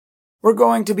We're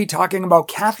going to be talking about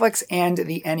Catholics and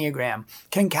the Enneagram.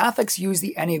 Can Catholics use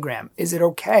the Enneagram? Is it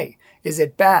okay? Is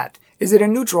it bad? Is it a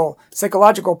neutral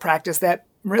psychological practice that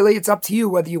really it's up to you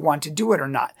whether you want to do it or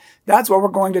not? That's what we're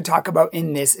going to talk about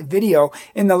in this video.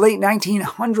 In the late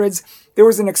 1900s, there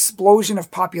was an explosion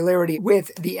of popularity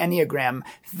with the Enneagram.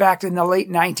 In fact, in the late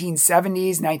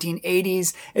 1970s,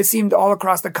 1980s, it seemed all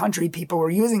across the country people were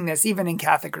using this, even in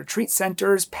Catholic retreat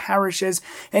centers, parishes.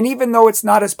 And even though it's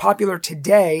not as popular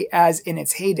today as in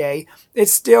its heyday, it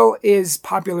still is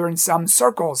popular in some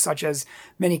circles, such as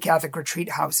many Catholic retreat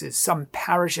houses, some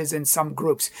parishes, and some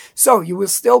groups. So you will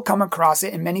still come across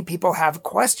it, and many people have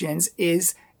questions.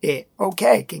 Is it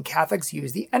okay? Can Catholics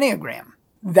use the Enneagram?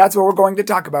 That's what we're going to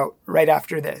talk about right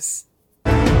after this.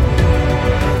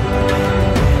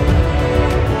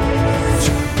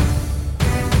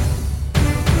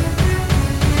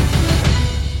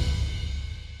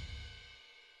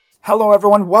 Hello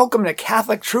everyone, welcome to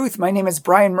Catholic Truth. My name is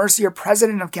Brian Mercier,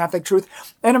 president of Catholic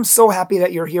Truth, and I'm so happy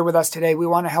that you're here with us today. We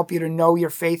want to help you to know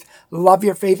your faith, love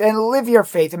your faith, and live your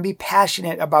faith, and be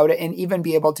passionate about it, and even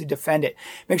be able to defend it.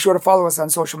 Make sure to follow us on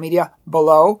social media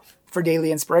below for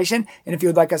daily inspiration. And if you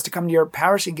would like us to come to your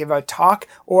parish and give a talk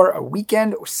or a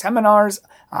weekend or seminars,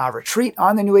 retreat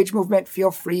on the New Age movement, feel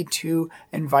free to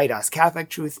invite us,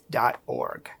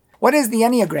 catholictruth.org. What is the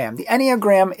Enneagram? The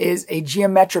Enneagram is a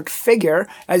geometric figure,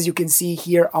 as you can see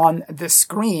here on the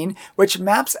screen, which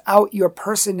maps out your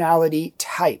personality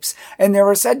types. And there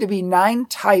are said to be 9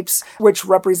 types, which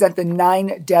represent the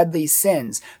 9 deadly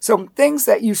sins. So things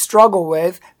that you struggle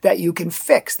with, that you can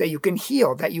fix, that you can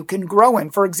heal, that you can grow in.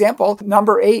 For example,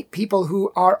 number 8, people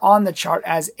who are on the chart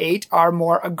as 8 are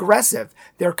more aggressive.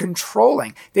 They're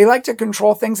controlling. They like to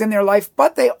control things in their life,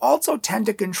 but they also tend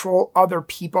to control other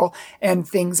people and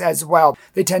things as well.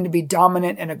 They tend to be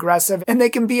dominant and aggressive, and they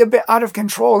can be a bit out of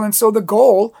control. And so the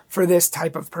goal for this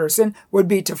type of person would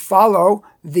be to follow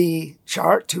the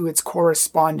chart to its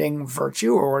corresponding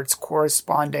virtue or its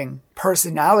corresponding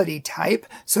personality type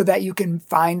so that you can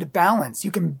find balance.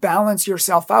 You can balance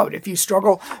yourself out. If you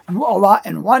struggle a lot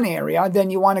in one area,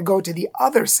 then you want to go to the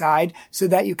other side so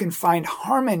that you can find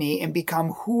harmony and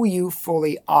become who you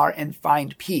fully are and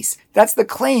find peace. That's the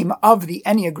claim of the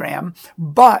Enneagram,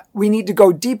 but we need to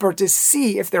go deeper to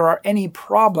see if there are any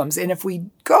problems. And if we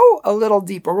go a little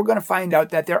deeper, we're going to find out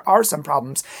that there are some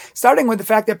problems, starting with the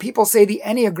fact that people say the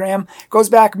Enneagram goes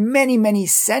back many, many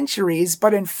centuries,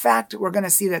 but in fact, we're going to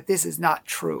see that this is not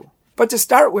true. But to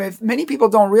start with, many people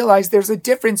don't realize there's a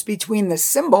difference between the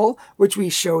symbol, which we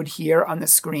showed here on the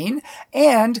screen,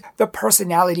 and the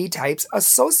personality types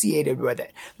associated with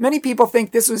it. Many people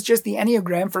think this was just the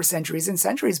Enneagram for centuries and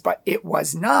centuries, but it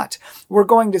was not. We're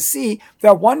going to see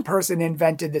that one person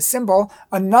invented the symbol,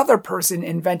 another person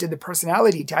invented the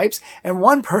personality types, and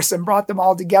one person brought them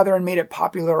all together and made it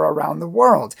popular around the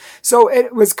world. So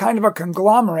it was kind of a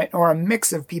conglomerate or a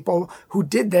mix of people who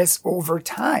did this over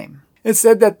time. It's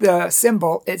said that the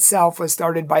symbol itself was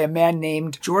started by a man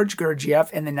named George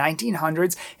Gurdjieff in the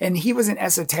 1900s, and he was an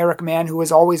esoteric man who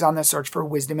was always on the search for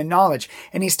wisdom and knowledge.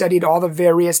 And he studied all the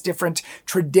various different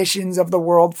traditions of the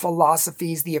world,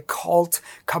 philosophies, the occult,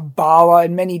 Kabbalah,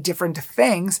 and many different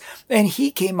things. And he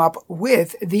came up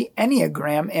with the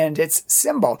Enneagram and its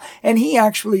symbol. And he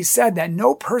actually said that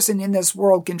no person in this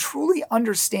world can truly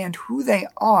understand who they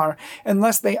are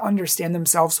unless they understand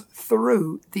themselves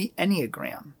through the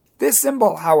Enneagram. This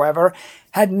symbol, however,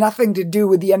 had nothing to do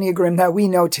with the Enneagram that we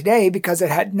know today because it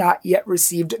had not yet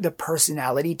received the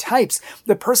personality types.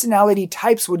 The personality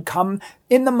types would come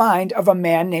in the mind of a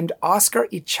man named Oscar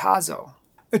Ichazo.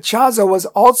 Ichazo was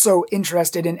also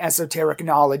interested in esoteric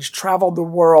knowledge, traveled the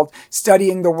world,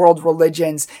 studying the world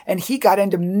religions, and he got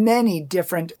into many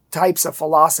different types of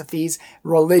philosophies,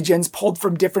 religions, pulled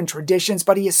from different traditions,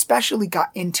 but he especially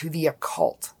got into the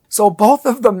occult. So both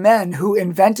of the men who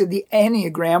invented the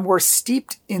Enneagram were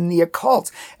steeped in the occult.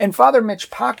 And Father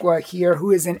Mitch Pacwa here, who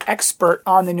is an expert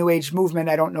on the New Age movement,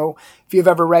 I don't know if you've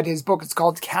ever read his book, it's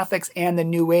called Catholics and the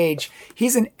New Age.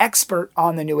 He's an expert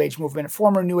on the New Age movement, a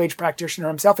former New Age practitioner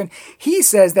himself. And he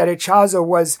says that Ichazo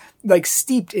was like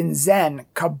steeped in Zen,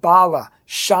 Kabbalah,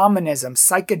 shamanism,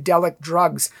 psychedelic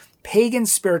drugs, pagan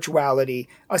spirituality,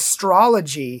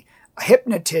 astrology,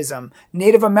 hypnotism,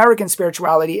 Native American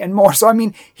spirituality, and more. So,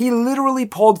 he literally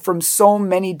pulled from so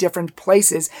many different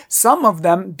places, some of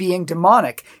them being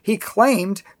demonic. He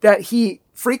claimed that he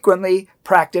frequently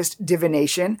practiced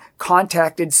divination,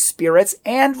 contacted spirits,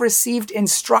 and received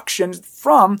instructions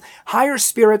from higher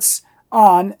spirits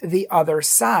on the other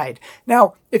side.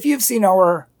 Now, if you've seen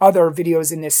our other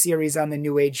videos in this series on the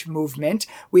New Age movement,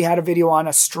 we had a video on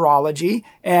astrology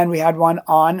and we had one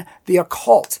on the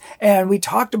occult. And we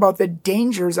talked about the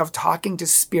dangers of talking to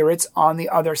spirits on the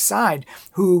other side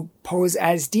who pose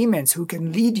as demons, who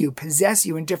can lead you, possess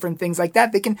you, and different things like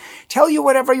that. They can tell you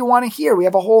whatever you want to hear. We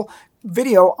have a whole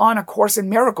video on A Course in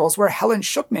Miracles where Helen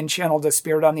Schuckman channeled a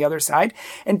spirit on the other side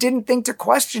and didn't think to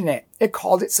question it. It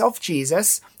called itself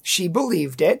Jesus. She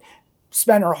believed it,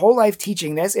 spent her whole life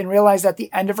teaching this, and realized at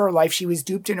the end of her life she was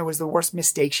duped and it was the worst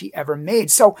mistake she ever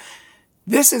made. So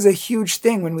this is a huge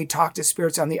thing when we talk to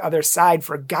spirits on the other side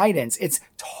for guidance. It's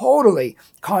totally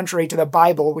contrary to the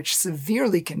Bible, which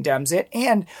severely condemns it,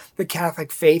 and the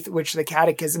Catholic faith, which the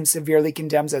Catechism severely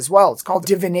condemns as well. It's called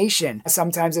divination.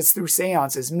 Sometimes it's through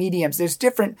seances, mediums. There's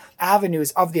different avenues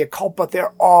of the occult, but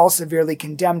they're all severely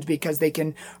condemned because they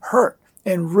can hurt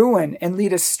and ruin and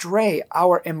lead astray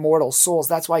our immortal souls.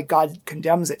 That's why God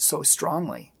condemns it so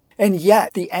strongly. And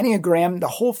yet, the Enneagram, the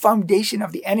whole foundation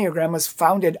of the Enneagram was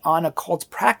founded on occult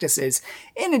practices,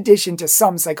 in addition to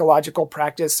some psychological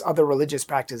practice, other religious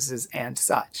practices, and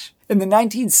such. In the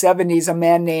 1970s, a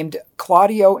man named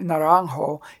Claudio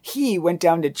Naranjo, he went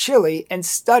down to Chile and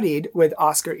studied with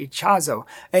Oscar Ichazo.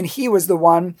 And he was the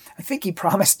one, I think he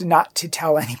promised not to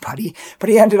tell anybody, but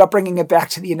he ended up bringing it back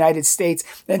to the United States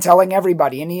and telling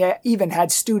everybody. And he even had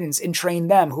students and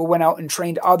trained them who went out and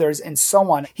trained others and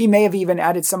so on. He may have even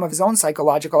added some of his own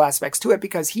psychological aspects to it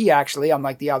because he actually,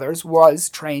 unlike the others, was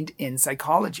trained in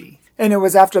psychology. And it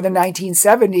was after the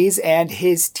 1970s and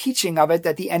his teaching of it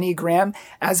that the Enneagram,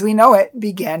 as we know it,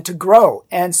 began to grow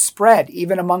and spread,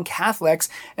 even among Catholics,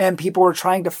 and people were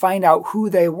trying to find out who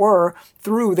they were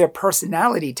through their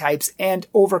personality types and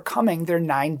overcoming their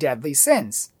 9 deadly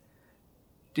sins.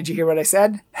 Did you hear what I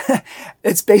said?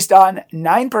 It's based on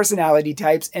 9 personality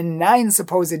types and 9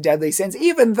 supposed deadly sins,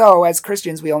 even though as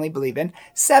Christians we only believe in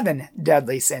 7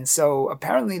 deadly sins. So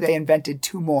apparently they invented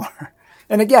 2 more.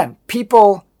 And again,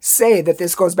 people say that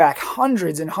this goes back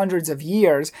hundreds and hundreds of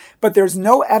years, but there's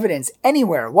no evidence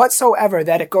anywhere whatsoever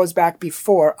that it goes back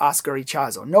before Oscar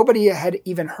Ichazo. Nobody had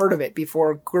even heard of it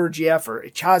before Gurdjieff or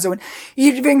Ichazo, and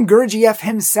even Gurdjieff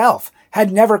himself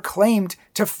had never claimed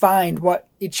to find what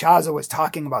Ichazo was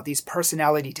talking about, these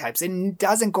personality types, and it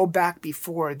doesn't go back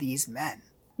before these men.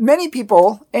 Many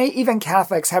people, even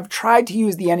Catholics, have tried to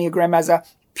use the Enneagram as a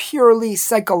purely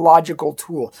psychological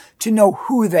tool to know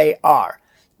who they are.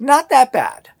 Not that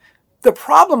bad. The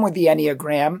problem with the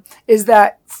Enneagram is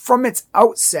that from its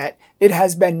outset, it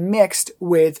has been mixed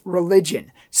with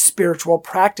religion, spiritual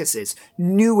practices,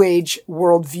 New Age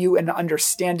worldview and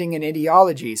understanding and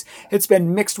ideologies. It's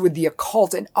been mixed with the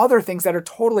occult and other things that are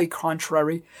totally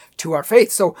contrary to our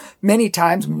faith. So many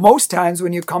times, most times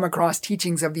when you come across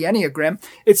teachings of the Enneagram,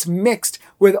 it's mixed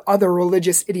with other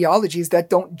religious ideologies that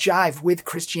don't jive with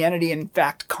Christianity and in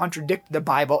fact contradict the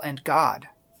Bible and God.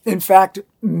 In fact,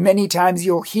 many times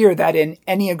you'll hear that in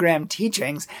Enneagram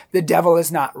teachings, the devil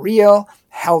is not real,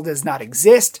 hell does not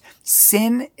exist,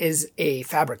 sin is a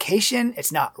fabrication,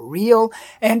 it's not real,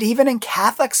 and even in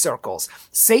Catholic circles,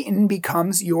 Satan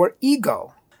becomes your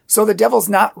ego. So the devil's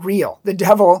not real. The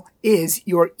devil is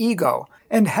your ego.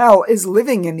 And hell is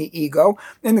living in the ego,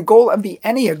 and the goal of the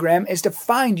Enneagram is to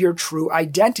find your true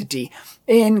identity.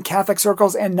 In Catholic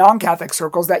circles and non-Catholic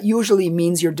circles, that usually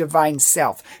means your divine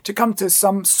self, to come to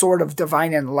some sort of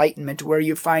divine enlightenment where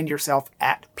you find yourself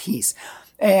at peace.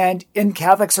 And in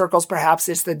Catholic circles, perhaps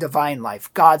it's the divine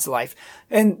life, God's life.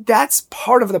 And that's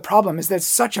part of the problem, is there's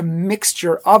such a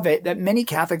mixture of it that many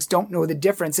Catholics don't know the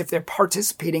difference if they're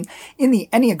participating in the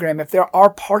Enneagram. If there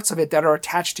are parts of it that are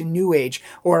attached to New Age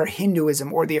or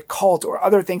Hinduism or the occult or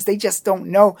other things, they just don't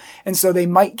know. And so they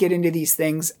might get into these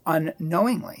things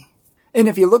unknowingly. And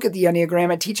if you look at the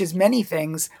Enneagram, it teaches many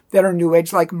things that are New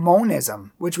Age, like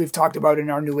monism, which we've talked about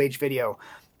in our New Age video,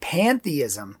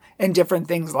 pantheism, and different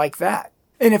things like that.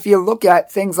 And if you look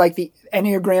at things like the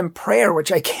Enneagram prayer,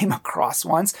 which I came across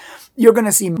once, you're going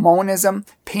to see monism,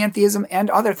 pantheism, and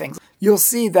other things. You'll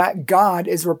see that God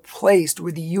is replaced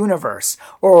with the universe,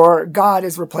 or God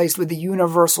is replaced with the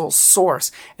universal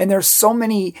source. And there's so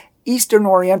many Eastern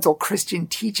Oriental Christian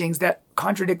teachings that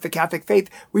contradict the Catholic faith.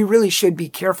 We really should be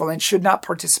careful and should not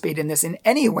participate in this in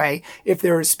any way if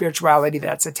there is spirituality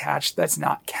that's attached that's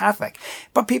not Catholic.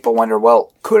 But people wonder,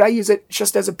 well, could I use it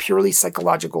just as a purely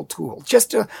psychological tool, just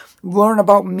to learn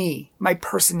about me, my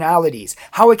personalities,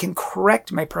 how I can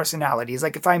correct my personalities,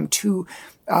 like if I'm too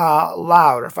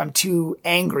loud, or if I'm too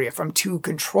angry, if I'm too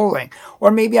controlling,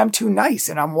 or maybe I'm too nice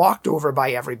and I'm walked over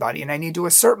by everybody and I need to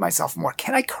assert myself more.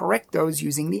 Can I correct those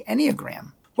using the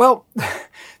Enneagram? Well,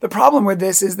 the problem with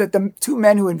this is that the two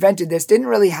men who invented this didn't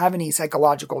really have any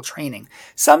psychological training.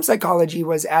 Some psychology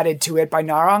was added to it by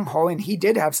Narang Ho, and he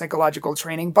did have psychological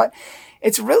training, but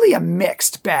it's really a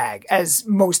mixed bag, as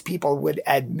most people would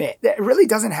admit. It really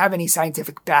doesn't have any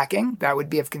scientific backing. That would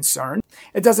be of concern.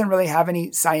 It doesn't really have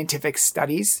any scientific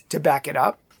studies to back it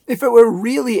up. If it were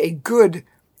really a good,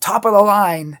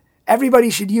 top-of-the-line, everybody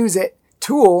should use it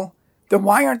tool, then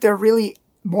why aren't there really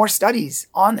more studies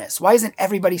on this? Why isn't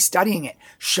everybody studying it,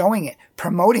 showing it,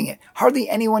 promoting it? Hardly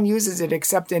anyone uses it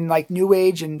except in like New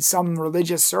Age and some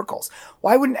religious circles.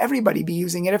 Why wouldn't everybody be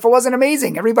using it if it wasn't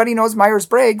amazing? Everybody knows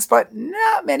Myers-Briggs, but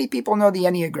not many people know the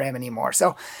Enneagram anymore.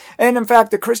 And in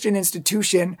fact, the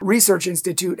Christian Research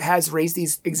Institute has raised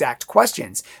these exact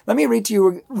questions. Let me read to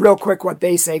you real quick what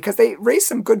they say, because they raise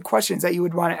some good questions that you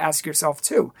would want to ask yourself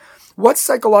too. What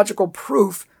psychological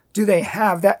proof do they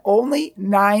have that only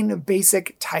 9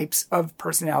 basic types of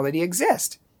personality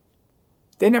exist?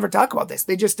 They never talk about this.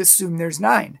 They just assume there's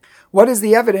 9. What is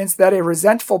the evidence that a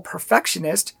resentful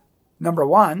perfectionist, number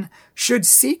 1, should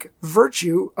seek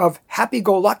virtue of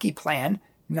happy-go-lucky plan,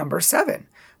 number 7?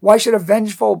 Why should a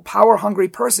vengeful, power-hungry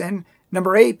person,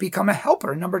 number 8, become a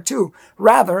helper, number 2,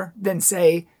 rather than,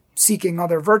 say, seeking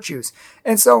other virtues?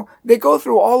 And so they go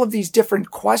through all of these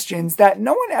different questions that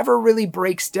no one ever really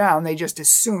breaks down. They just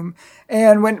assume.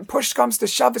 And when push comes to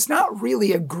shove, it's not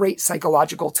really a great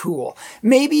psychological tool.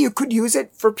 Maybe you could use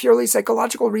it for purely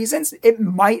psychological reasons. It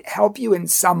might help you in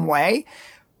some way,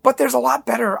 but there's a lot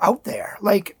better out there.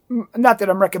 Like, not that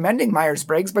I'm recommending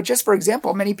Myers-Briggs, but just for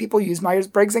example, many people use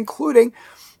Myers-Briggs, including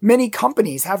many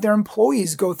companies have their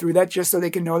employees go through that just so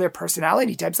they can know their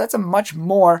personality types. That's a much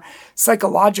more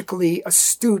psychologically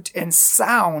astute and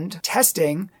sound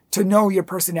testing to know your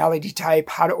personality type,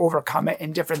 how to overcome it,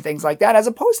 and different things like that, as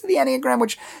opposed to the Enneagram,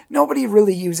 which nobody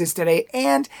really uses today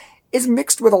and is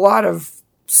mixed with a lot of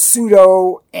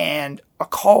pseudo and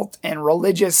occult and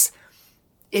religious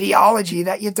ideology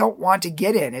that you don't want to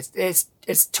get in.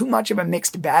 It's too much of a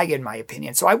mixed bag, in my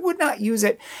opinion. So I would not use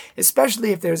it,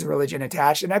 especially if there's a religion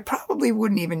attached. And I probably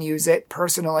wouldn't even use it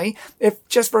personally, if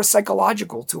just for a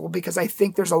psychological tool, because I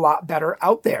think there's a lot better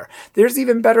out there. There's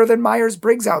even better than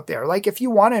Myers-Briggs out there. Like, if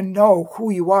you want to know who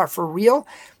you are for real,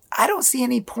 I don't see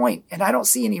any point, and I don't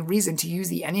see any reason to use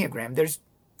the Enneagram. There's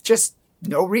just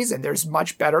no reason. There's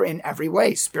much better in every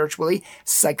way, spiritually,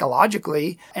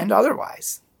 psychologically, and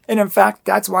otherwise. And in fact,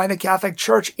 that's why the Catholic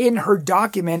Church, in her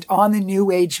document on the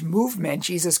New Age movement,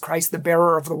 Jesus Christ, the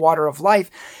bearer of the water of life,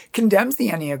 condemns the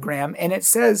Enneagram. And it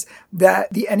says that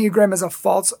the Enneagram is a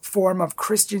false form of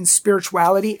Christian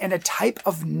spirituality and a type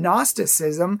of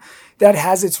Gnosticism that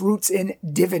has its roots in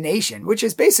divination, which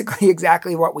is basically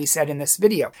exactly what we said in this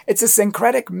video. It's a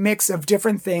syncretic mix of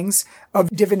different things, of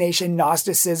divination,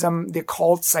 Gnosticism, the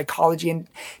occult, psychology, and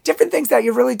different things that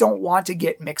you really don't want to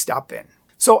get mixed up in.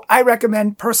 So I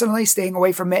recommend personally staying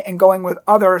away from it and going with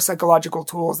other psychological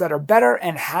tools that are better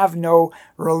and have no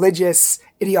religious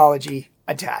ideology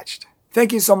attached.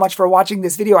 Thank you so much for watching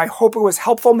this video. I hope it was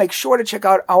helpful. Make sure to check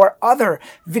out our other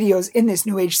videos in this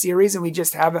New Age series. And we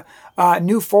just have a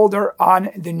new folder on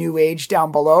the New Age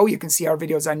down below. You can see our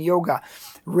videos on yoga,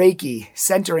 Reiki,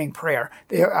 centering prayer,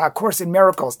 the Course in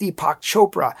Miracles, Deepak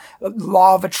Chopra,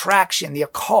 Law of Attraction, the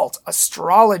occult,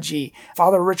 astrology,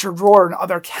 Father Richard Rohr, and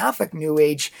other Catholic New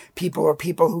Age people or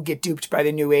people who get duped by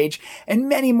the New Age, and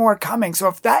many more coming. So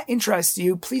if that interests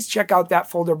you, please check out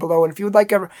that folder below. And if you would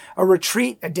like a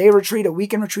retreat, a day retreat, a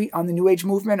weekend retreat on the New Age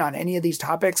movement on any of these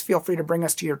topics, feel free to bring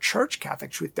us to your church,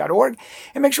 catholictruth.org,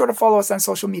 and make sure to follow us on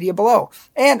social media below.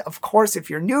 And of course, if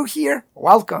you're new here,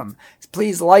 welcome.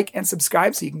 Please like and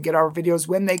subscribe so you can get our videos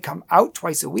when they come out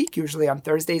twice a week, usually on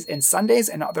Thursdays and Sundays,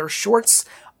 and other shorts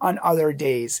on other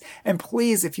days. And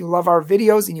please, if you love our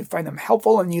videos and you find them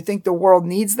helpful and you think the world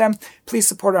needs them, please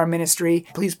support our ministry.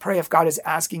 Please pray if God is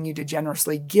asking you to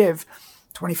generously give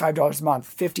 $25 a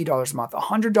month, $50 a month,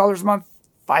 $100 a month,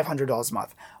 $500 a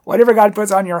month. Whatever God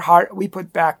puts on your heart, we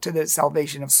put back to the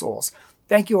salvation of souls.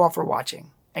 Thank you all for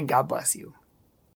watching, and God bless you.